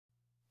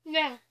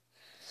Yeah.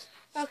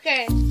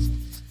 Okay.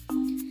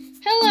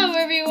 Hello,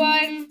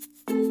 everyone.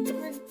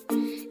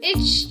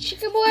 It's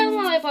Chicken Boy and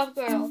Lollipop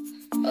Girl.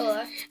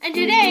 Hola. And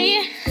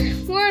today,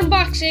 we're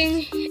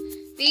unboxing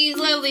These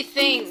lovely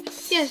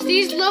things. yes,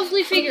 these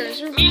lovely figures.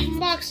 We're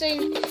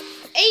unboxing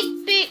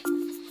 8-Bit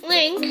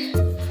Link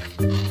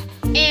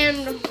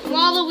and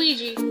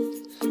Waluigi.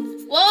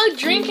 While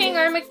drinking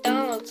our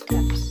McDonald's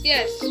cups.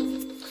 Yes.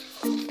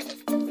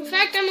 In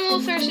fact, I'm a little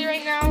thirsty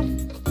right now.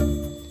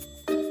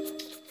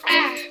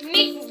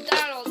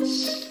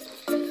 McDonald's.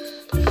 I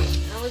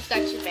almost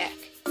got you back.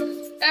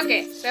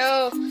 Okay,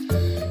 so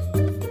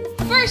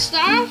first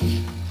off,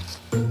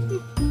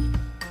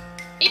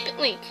 8-Bit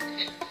Link.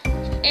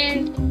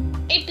 And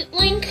 8-Bit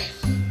Link,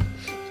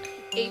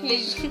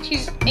 he's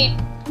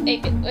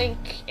 8-Bit Link,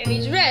 and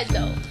he's red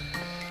though.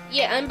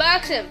 Yeah,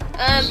 unbox him.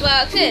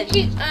 Unbox him.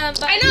 I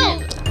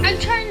know. I'm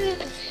trying to,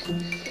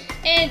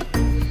 and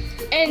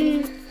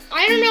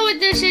I don't know what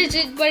this is,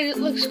 but it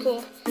looks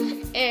cool.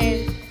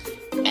 And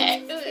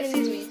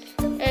Excuse me.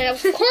 and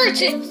of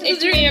course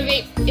it's made of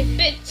 8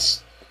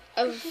 bits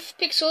of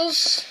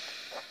pixels.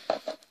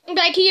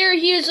 Back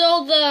here's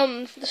all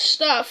the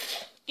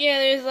stuff. Yeah,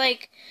 there's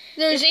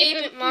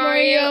 8-Bit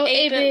Mario,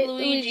 8-Bit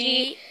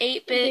Luigi,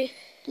 8-Bit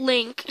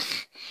Link.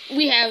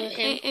 We have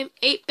him.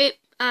 8-Bit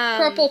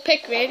Purple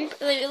Pikmin.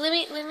 Let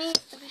me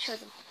show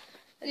them.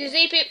 There's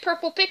 8-Bit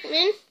Purple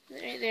Pikmin.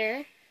 Right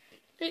there.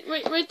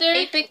 Right there.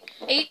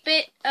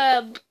 8-Bit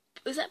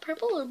is that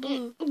purple or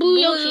blue? Blue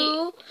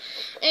Yoshi.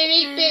 And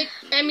 8-Bit,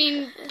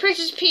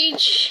 Princess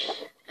Peach.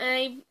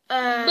 Boo.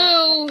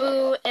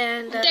 Boo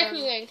and Deku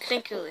Link.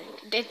 Thank you, Link.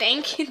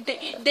 Thank you, Link.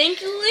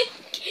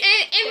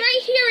 And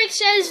right here it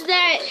says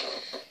that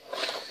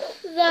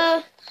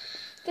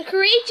the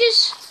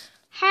courageous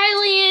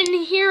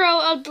Hylian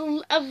hero of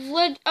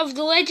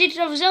the Legend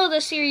of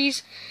Zelda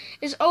series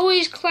is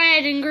always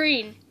clad in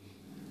green.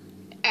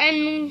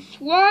 And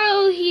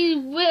while he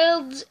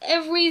wields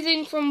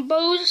everything from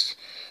bows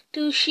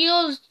to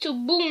shields to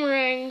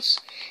boomerangs,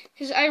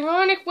 his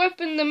ironic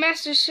weapon, the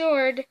Master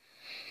Sword,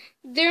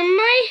 there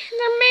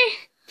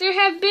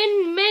have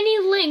been many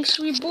Links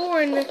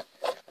reborn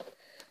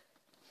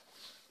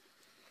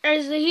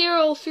as the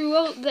hero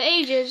throughout the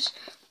ages,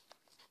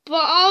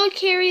 but all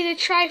carry the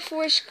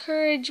Triforce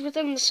courage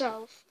within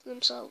themselves.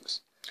 Can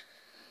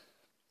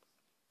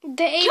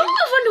we move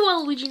on to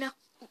Waluigi now?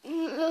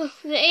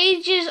 The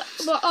ages,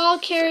 but all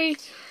carry.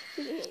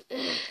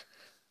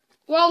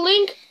 While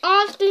Link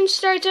often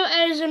starts out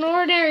as an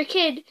ordinary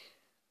kid,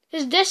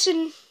 his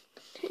destiny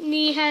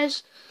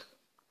has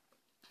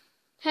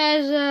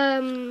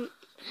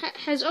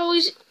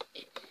always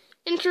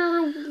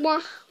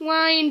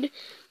intertwined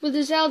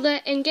with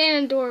Zelda and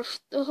Ganondorf,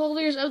 the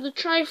holders of the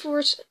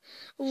Triforce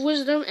of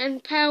Wisdom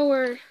and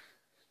Power,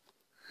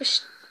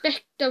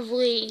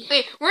 respectively.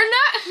 Wait, we're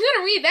not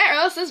gonna read that, or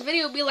else this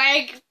video will be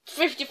like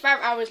 55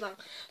 hours long.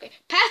 Okay,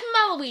 pass me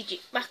Waluigi.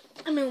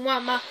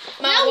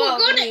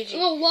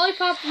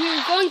 Lollipop,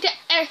 we're going to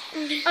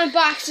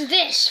unbox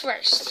this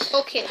first.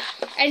 Okay.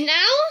 And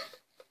now,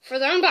 for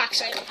the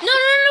unboxing. No,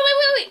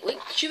 wait.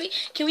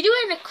 Can we do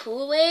it in a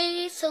cool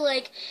way? So,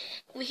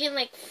 we can,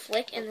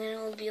 flick and then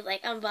it'll be,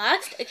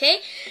 unboxed,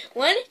 okay?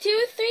 1,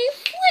 2, 3,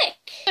 flick!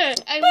 And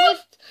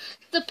with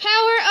the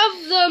power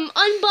of the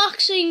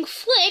unboxing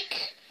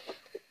flick,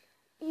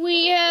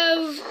 we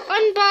have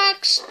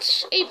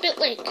unboxed 8-Bit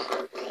Link.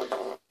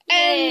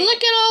 And Yay.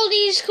 look at all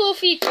these cool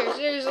features.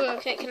 There's a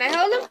Can I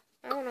hold him?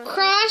 I don't know.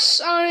 cross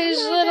on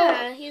his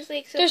Yeah, he's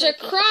so there's a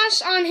funky.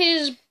 cross on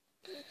his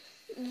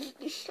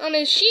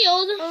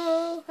shield.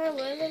 Oh, I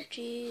love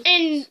cheese.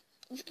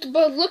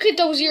 But look at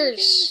those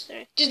ears.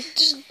 Sorry.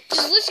 Just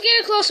let's get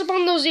a close up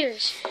on those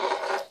ears.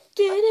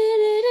 Look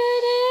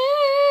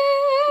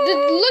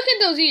at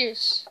those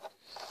ears.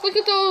 Look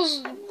at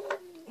those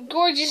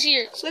gorgeous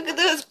ears. Look at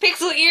those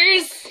pixel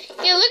ears.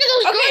 Yeah, look at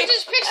those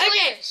gorgeous pixel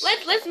ears.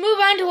 Let's move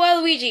on to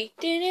Waluigi.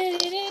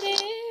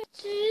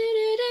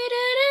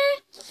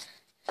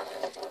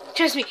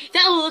 Trust me,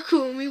 that will look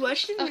cool when we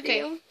watch the video.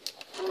 Okay.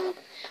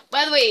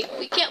 By the way,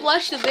 we can't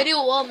watch the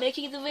video while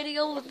making the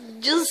video.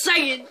 Just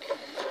saying.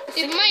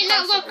 It might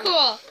not look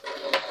cool.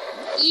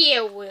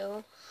 Yeah, it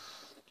will.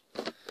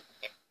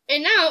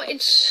 And now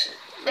it's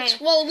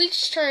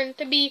Waluigi's turn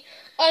to be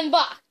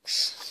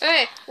unboxed.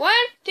 Okay, 1,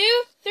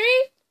 2,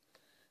 3.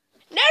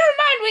 Never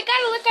mind, we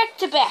gotta look at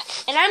the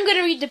back. And I'm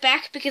gonna read the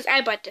back because I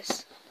bought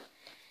this.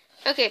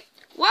 Okay,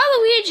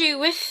 Waluigi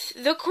with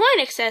the coin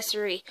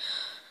accessory.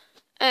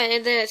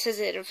 And then it says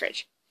it in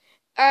French.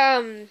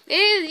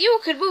 You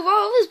could move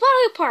all of his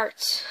body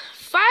parts.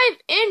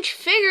 5-inch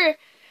figure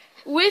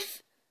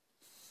with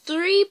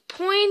 13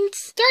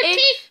 points. 13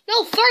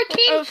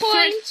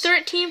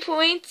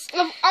 points.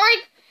 Of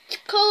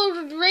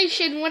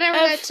articulation, whatever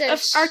that says.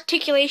 Of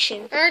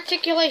articulation.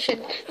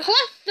 Articulation.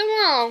 Collect them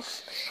all.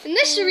 In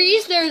this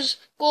series, there's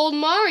Gold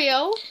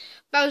Mario,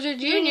 Bowser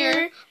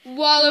Jr.,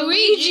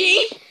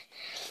 Waluigi,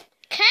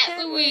 Cat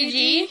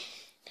Luigi,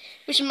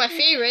 which is my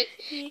favorite,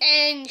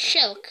 and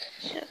Shulk.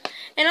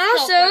 And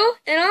also,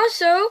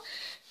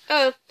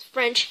 oh,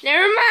 French.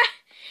 Never mind.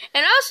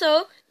 And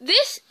also,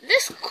 this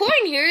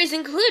coin here is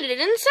included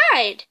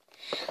inside.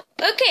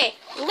 Okay,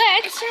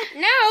 let's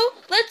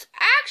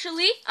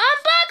actually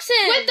unbox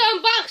it. With the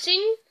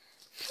unboxing,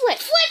 Flick.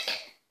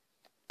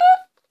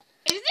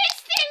 Boop. Is this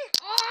thing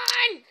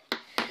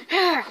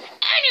on?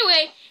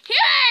 Anyway, here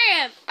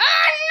I am.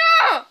 Oh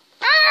no!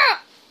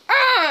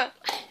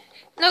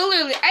 No,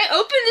 literally, I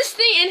opened this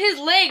thing and his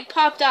leg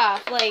popped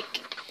off.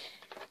 Like,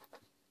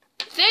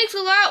 thanks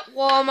a lot,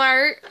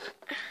 Walmart.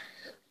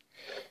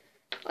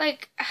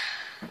 Like,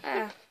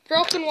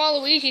 broken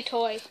Waluigi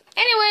toy.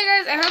 anyway,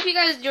 guys, I hope you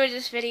guys enjoyed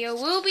this video.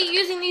 We'll be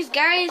using these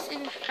guys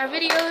in our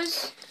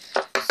videos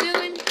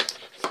soon.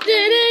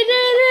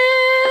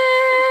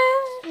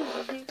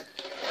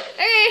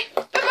 Okay,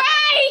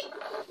 bye-bye!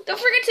 Don't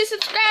forget to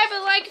subscribe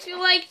and like if you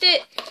liked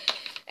it.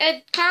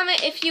 And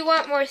comment if you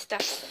want more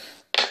stuff.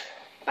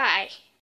 Bye.